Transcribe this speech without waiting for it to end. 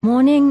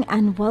Morning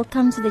and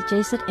welcome to the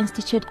Jesuit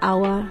Institute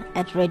Hour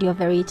at Radio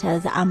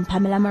Veritas. I'm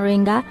Pamela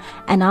Maringa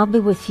and I'll be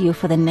with you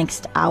for the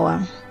next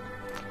hour.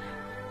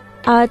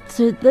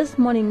 So this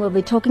morning we'll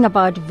be talking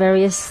about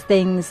various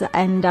things,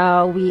 and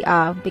we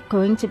are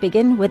going to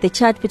begin with a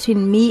chat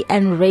between me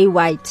and Ray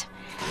White.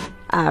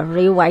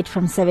 Ray White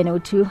from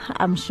 702.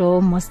 I'm sure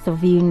most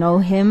of you know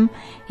him.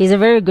 He's a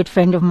very good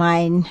friend of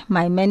mine,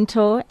 my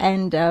mentor,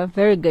 and a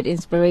very good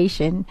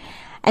inspiration.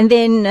 And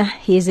then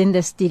he's in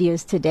the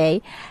studios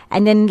today.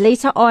 And then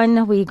later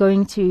on, we're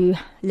going to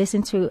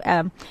listen to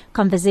a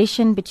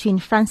conversation between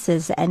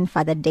Frances and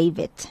Father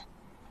David.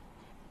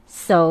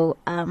 So,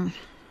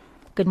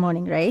 good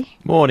morning, Ray.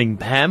 Morning,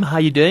 Pam. How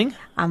are you doing?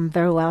 I'm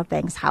very well,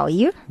 thanks. How are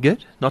you?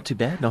 Good. Not too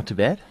bad. Not too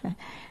bad.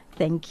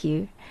 Thank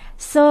you.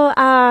 So,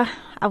 I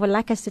would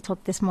like us to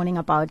talk this morning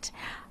about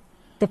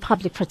the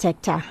public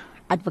protector,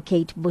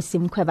 Advocate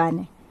Busim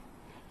Kwebane.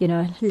 You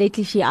know,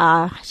 lately she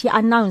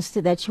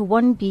announced that she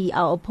won't be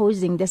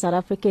opposing the South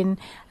African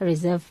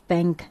Reserve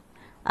Bank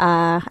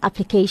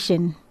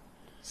application.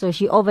 So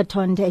she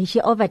overturned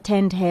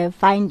her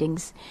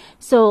findings.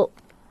 So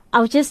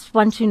I just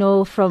want to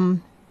know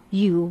from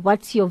you,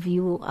 what's your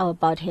view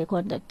about her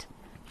conduct?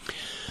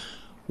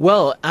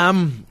 Well,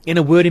 in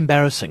a word,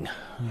 embarrassing.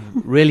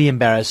 Really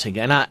embarrassing.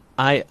 And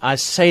I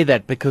say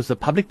that because the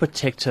former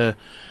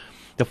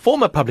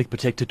public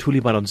protector,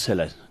 Thuli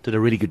Madonsela, did a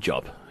really good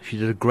job. She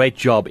did a great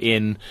job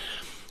in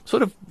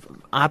sort of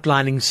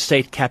outlining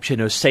state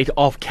capture, state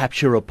of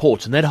capture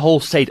report. And that whole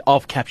state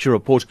of capture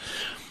report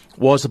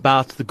was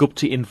about the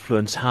Gupta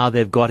influence, how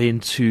they've got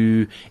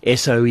into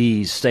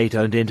SOEs,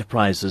 state-owned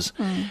enterprises.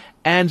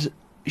 And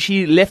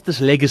she left this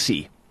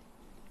legacy.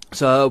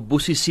 So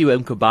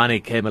Busisiwe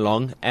Mkhwebane came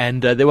along,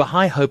 and there were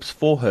high hopes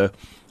for her.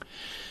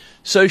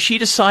 So she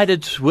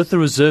decided with the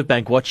Reserve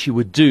Bank what she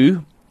would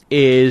do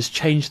is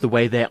change the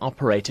way they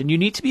operate. And you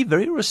need to be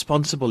very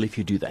responsible if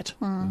you do that.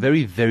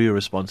 Very, very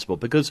responsible,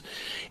 because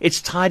it's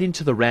tied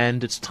into the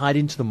rand, it's tied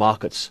into the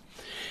markets.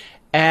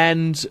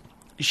 And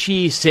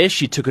she says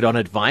she took it on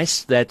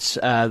advice that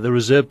the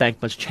Reserve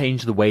Bank must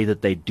change the way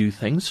that they do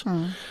things.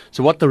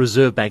 So what the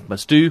Reserve Bank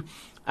must do,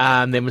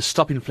 they must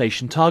stop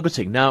inflation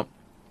targeting. Now,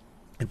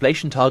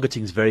 inflation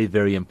targeting is very,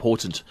 very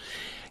important.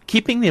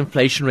 Keeping the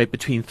inflation rate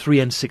between 3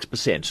 and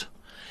 6%.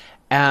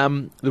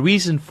 The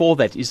reason for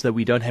that is that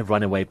we don't have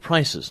runaway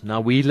prices. Now,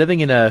 we're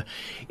living in a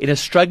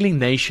struggling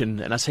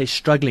nation, and I say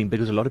struggling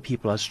because a lot of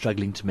people are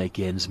struggling to make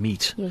ends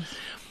meet. Yes.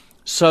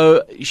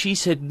 So she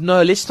said,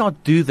 no, let's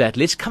not do that.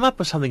 Let's come up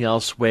with something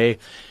else where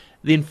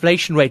the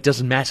inflation rate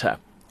doesn't matter.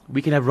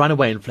 We can have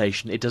runaway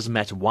inflation. It doesn't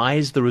matter. Why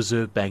is the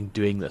Reserve Bank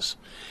doing this?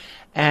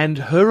 And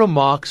her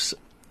remarks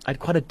had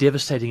quite a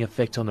devastating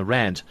effect on the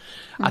rand.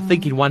 I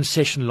think in one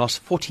session lost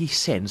 40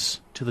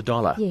 cents to the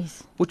dollar,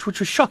 Yes. which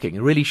was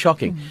shocking, really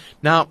shocking.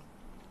 Now,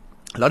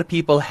 a lot of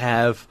people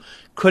have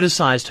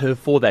criticized her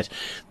for that.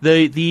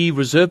 The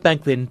Reserve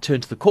Bank then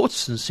turned to the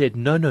courts and said,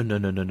 no,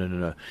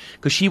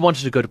 because she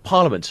wanted to go to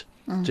Parliament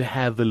to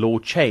have the law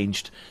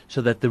changed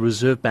so that the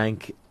Reserve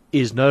Bank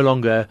is no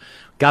longer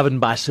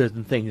governed by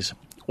certain things.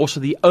 Also,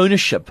 the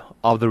ownership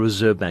of the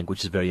Reserve Bank,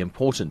 which is very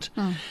important.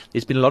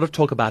 There's been a lot of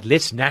talk about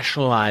let's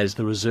nationalize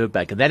the Reserve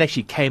Bank, and that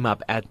actually came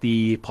up at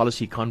the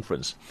policy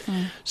conference.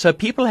 So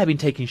people have been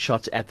taking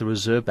shots at the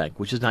Reserve Bank,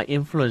 which has now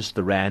influenced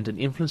the rand and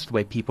influenced the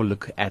way people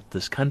look at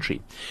this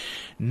country.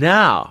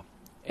 Now,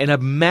 in a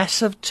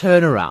massive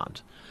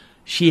turnaround,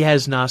 she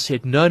has now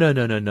said,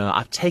 no,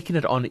 I've taken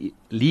it on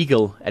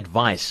legal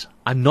advice.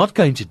 I'm not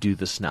going to do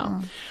this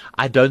now.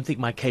 I don't think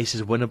my case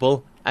is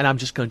winnable, and I'm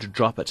just going to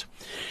drop it.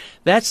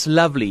 That's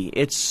lovely.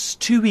 It's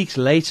 2 weeks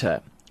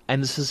later,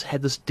 and this has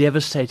had this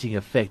devastating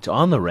effect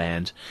on the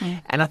rand,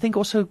 and I think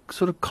also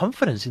sort of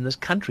confidence in this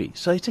country.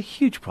 So it's a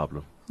huge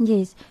problem.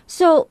 Yes.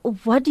 So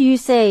what do you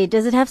say?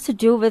 Does it have to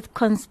do with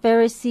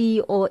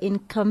conspiracy or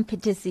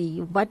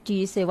incompetency? What do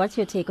you say? What's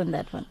your take on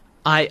that one?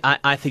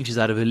 I think she's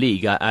out of her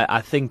league.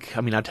 I think,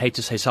 I'd hate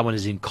to say someone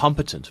is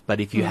incompetent, but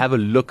if you have a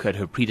look at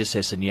her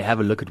predecessor and you have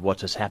a look at what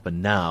has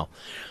happened now,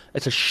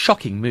 it's a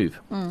shocking move.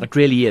 It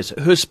really is.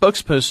 Her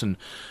spokesperson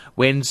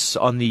went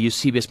on the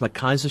Eusebius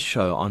McKaiser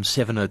show on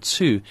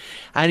 702,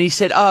 and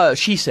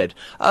she said,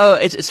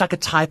 it's like a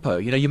typo.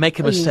 You make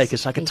a mistake,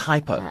 it's like a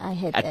typo. I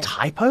heard a that.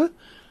 typo?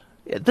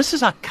 This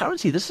is our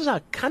currency. This is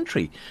our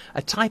country.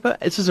 A typo?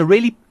 This is a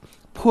really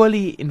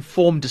poorly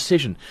informed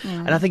decision.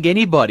 And I think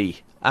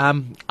anybody,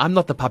 I'm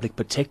not the public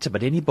protector,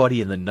 but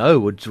anybody in the know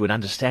would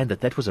understand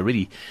that was a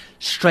really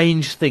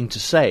strange thing to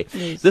say.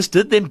 Yes. This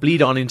did then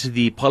bleed on into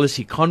the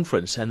policy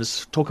conference and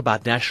this talk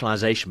about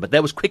nationalization, but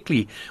that was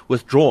quickly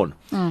withdrawn.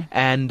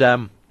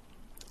 And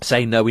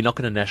saying, no, we're not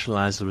going to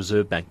nationalize the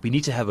Reserve Bank. We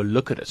need to have a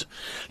look at it.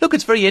 Look,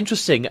 it's very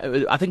interesting.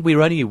 I think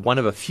we're only one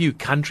of a few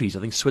countries,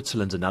 I think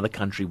Switzerland's another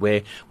country,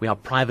 where we are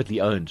privately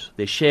owned.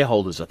 Their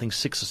shareholders, I think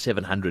 600 or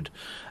 700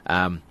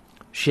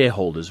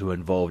 shareholders who are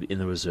involved in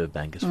the Reserve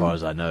Bank, as far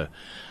as I know.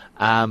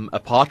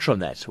 apart from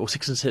that, or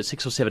six or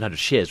 700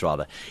 shares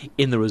rather,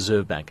 in the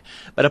Reserve Bank.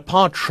 But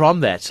apart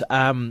from that,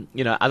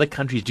 other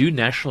countries do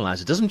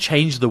nationalize. It doesn't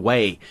change the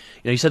way,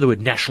 you say the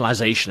word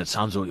nationalization, it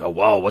sounds like, oh,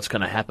 wow, what's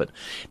going to happen?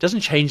 It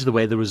doesn't change the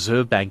way the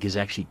Reserve Bank is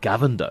actually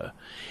governed, though.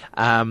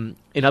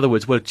 In other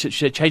words, it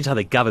changes how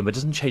they govern, but it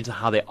doesn't change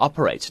how they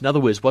operate. In other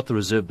words, what the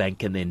Reserve Bank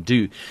can then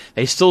do,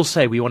 they still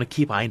say we want to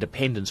keep our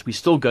independence. We're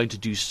still going to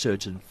do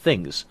certain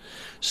things.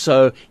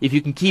 So if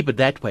you can keep it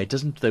that way, it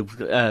doesn't.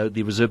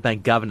 The Reserve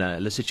Bank governor,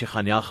 Lesotho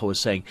Kganyago, was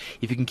saying,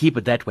 if you can keep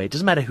it that way, it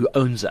doesn't matter who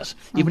owns us,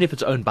 even if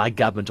it's owned by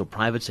government or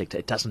private sector,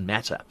 it doesn't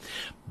matter.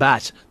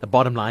 But the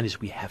bottom line is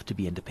we have to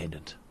be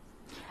independent.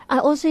 I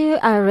also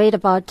read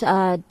about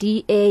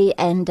DA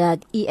and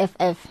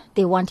EFF.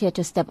 They want her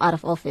to step out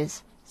of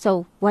office.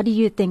 So what do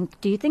you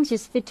think? Do you think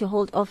she's fit to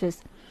hold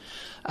office?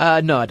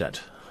 No, I don't.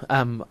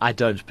 I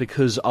don't,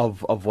 because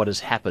of what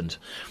has happened.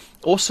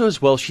 Also, as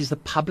well, she's the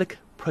public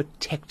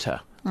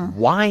protector.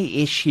 Why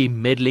is she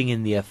meddling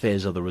in the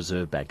affairs of the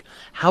Reserve Bank?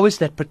 How is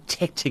that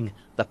protecting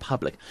the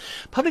public?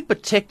 Public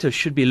protector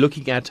should be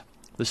looking at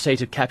the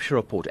state of capture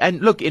report. And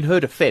look, in her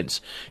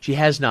defense, she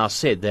has now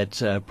said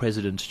that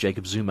President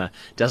Jacob Zuma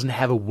doesn't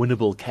have a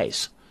winnable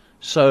case.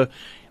 So,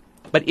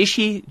 but is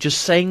she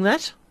just saying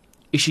that?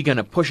 Is she going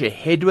to push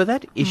ahead with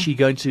that? Is she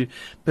going to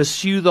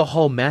pursue the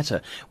whole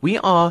matter? We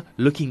are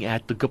looking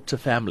at the Gupta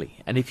family.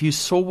 And if you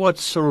saw what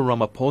Cyril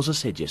Ramaphosa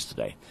said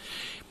yesterday,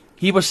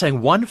 he was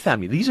saying one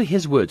family, these are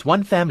his words,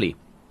 one family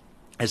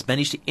has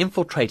managed to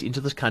infiltrate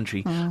into this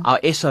country our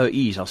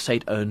SOEs, our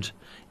state-owned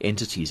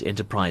entities,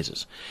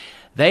 enterprises.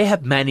 They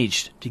have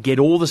managed to get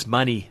all this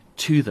money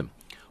to them.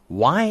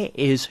 Why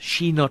is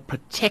she not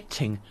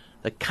protecting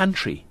the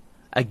country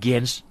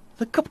against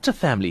the Gupta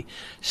family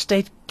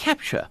state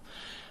capture?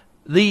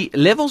 The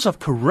levels of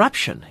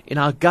corruption in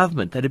our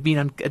government that have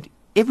been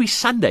every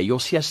Sunday, you'll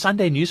see a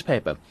Sunday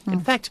newspaper. In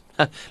fact,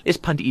 let's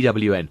punt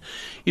EWN.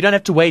 You don't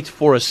have to wait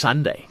for a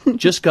Sunday.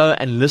 Just go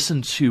and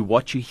listen to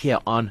what you hear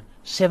on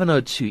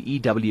 702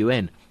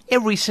 EWN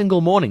every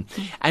single morning,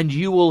 and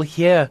you will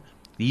hear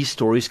these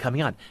stories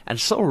coming out. And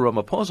Cyril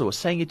Ramaphosa was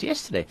saying it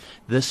yesterday.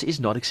 This is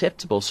not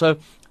acceptable. So,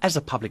 as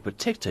a public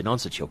protector, in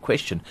answer to your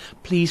question,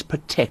 please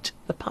protect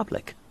the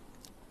public.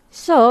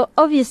 So,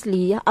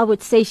 obviously, I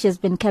would say she has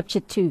been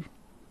captured too.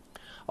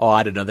 Oh,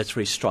 I don't know. That's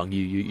very strong.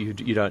 You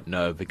don't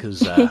know,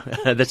 because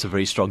that's a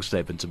very strong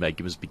statement to make.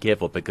 You must be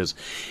careful, because,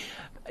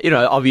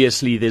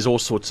 obviously there's all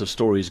sorts of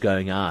stories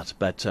going out,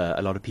 but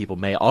a lot of people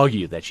may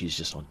argue that she's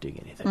just not doing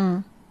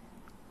anything.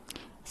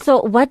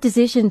 So what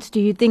decisions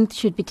do you think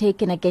should be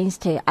taken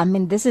against her? I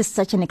mean, this is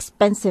such an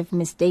expensive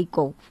mistake,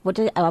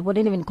 I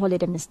wouldn't even call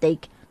it a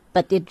mistake,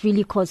 but it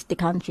really cost the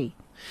country.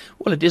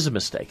 Well, it is a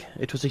mistake.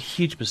 It was a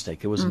huge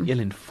mistake. It was an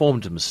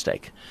ill-informed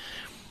mistake.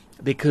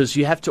 Because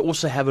you have to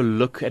also have a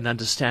look and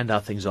understand how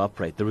things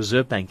operate. The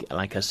Reserve Bank,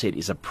 like I said,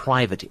 is a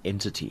private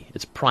entity.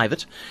 It's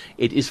private.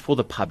 It is for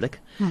the public.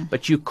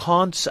 But you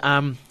can't,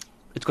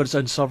 it's got its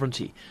own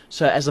sovereignty.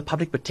 So as a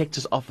public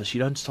protector's office, you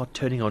don't start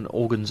turning on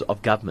organs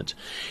of government.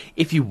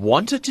 If you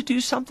wanted to do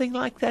something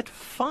like that,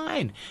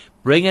 fine.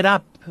 Bring it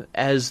up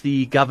as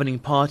the governing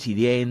party,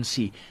 the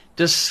ANC.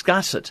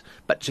 Discuss it.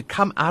 But to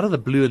come out of the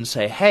blue and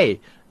say, hey,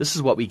 this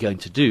is what we're going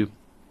to do,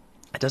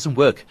 it doesn't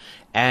work.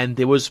 And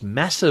there was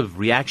massive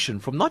reaction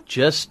from not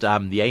just the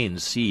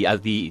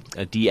ANC,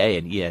 the DA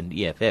and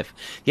EFF.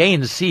 The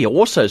ANC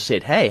also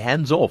said, hey,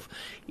 hands off.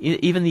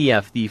 Even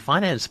the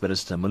finance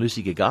minister,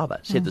 Malusi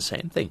Gigaba, said the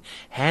same thing.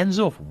 Hands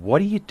off.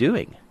 What are you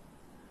doing?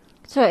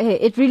 So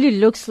it really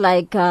looks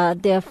like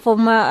their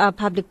former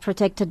public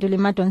protector, Duli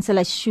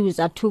Madonsela's shoes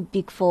are too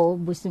big for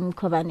Busim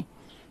Kobane.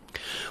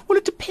 Well,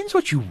 it depends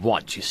what you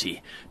want, you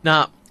see.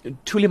 Now,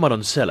 Thuli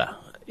Madonsela,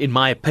 in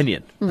my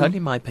opinion, only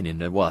my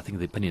opinion, well, I think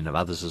the opinion of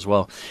others as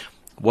well,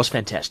 was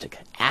fantastic.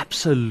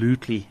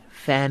 Absolutely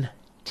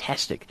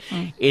fantastic.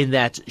 In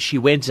that she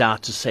went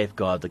out to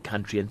safeguard the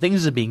country, and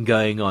things have been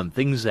going on,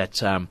 things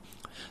that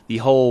the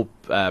whole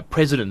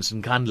President's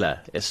Nkandla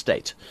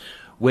estate,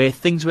 where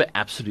things were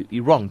absolutely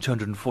wrong,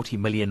 240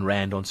 million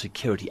rand on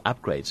security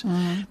upgrades.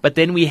 But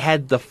then we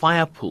had the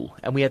fire pool,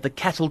 and we had the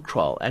cattle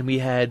trial, and we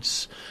had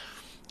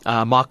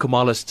Marco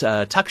Mala's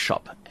tuck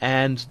shop.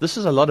 And this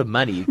is a lot of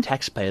money,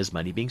 taxpayers'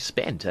 money being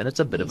spent, and it's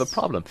a bit of a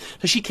problem.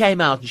 So she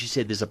came out and she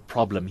said there's a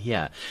problem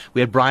here.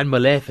 We had Brian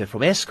Molefe from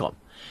Eskom,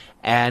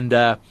 and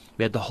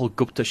we had the whole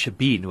Gupta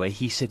Shabin, where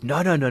he said, no,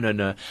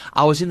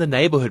 I was in the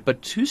neighborhood,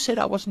 but who said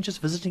I wasn't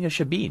just visiting a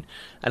Shabin?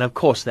 And of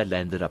course that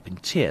landed up in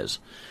tears.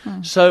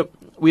 So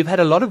we've had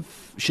a lot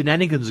of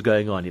shenanigans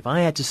going on. If I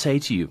had to say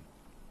to you,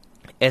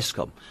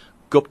 Eskom,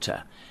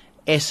 Gupta,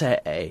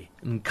 SAA,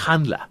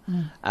 Nkandla,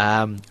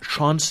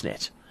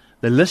 Transnet,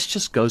 the list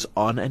just goes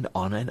on and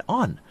on and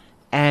on.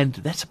 And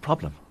that's a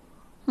problem.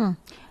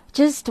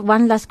 Just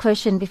one last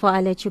question before I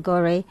let you go,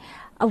 Ray.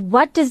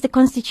 What is the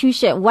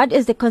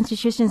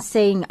Constitution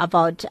saying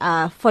about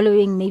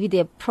following maybe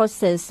the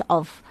process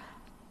of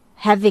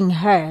having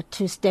her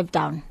to step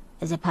down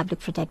as a public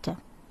protector?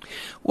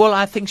 Well,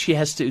 I think she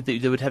has to.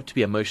 There would have to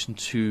be a motion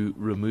to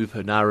remove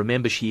her. Now,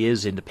 remember, she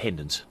is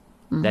independent.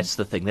 That's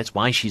the thing. That's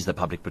why she's the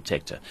public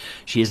protector.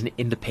 She is an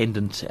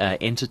independent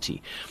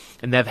entity.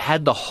 And they've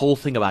had the whole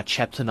thing about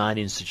Chapter 9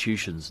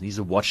 institutions. These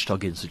are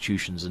watchdog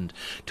institutions. And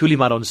Thuli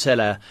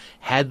Madonsela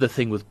had the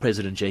thing with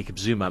President Jacob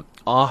Zuma.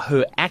 Are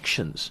her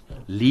actions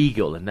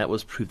legal? And that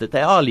was proof that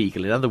they are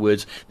legal. In other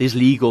words, there's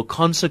legal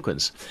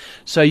consequence.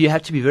 So you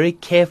have to be very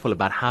careful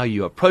about how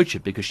you approach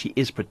it, because she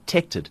is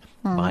protected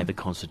by the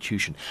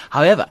Constitution.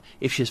 However,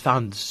 if she's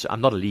found,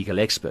 I'm not a legal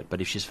expert,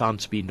 but if she's found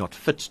to be not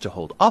fit to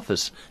hold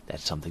office,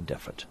 that's something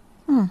different.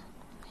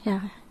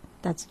 Yeah,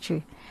 that's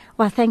true.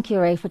 Well, thank you,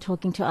 Ray, for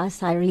talking to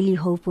us. I really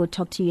hope we'll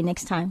talk to you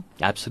next time.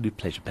 Absolute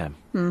pleasure, Pam.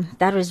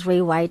 That was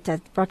Ray White,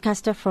 a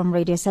broadcaster from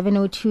Radio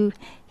 702.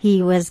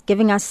 He was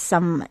giving us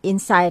some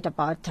insight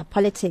about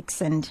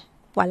politics, and,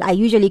 well, I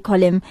usually call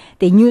him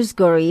the news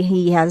guru.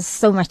 He has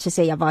so much to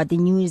say about the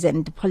news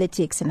and the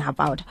politics and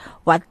about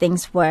what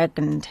things work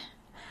and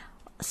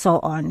so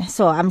on.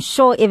 So I'm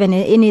sure even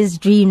in his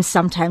dreams,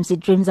 sometimes he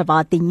dreams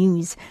about the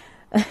news.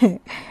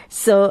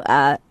 So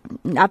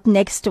up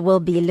next, we'll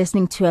be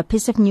listening to a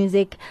piece of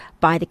music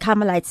by the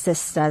Carmelite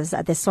Sisters.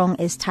 The song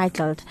is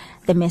titled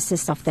The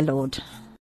Message of the Lord.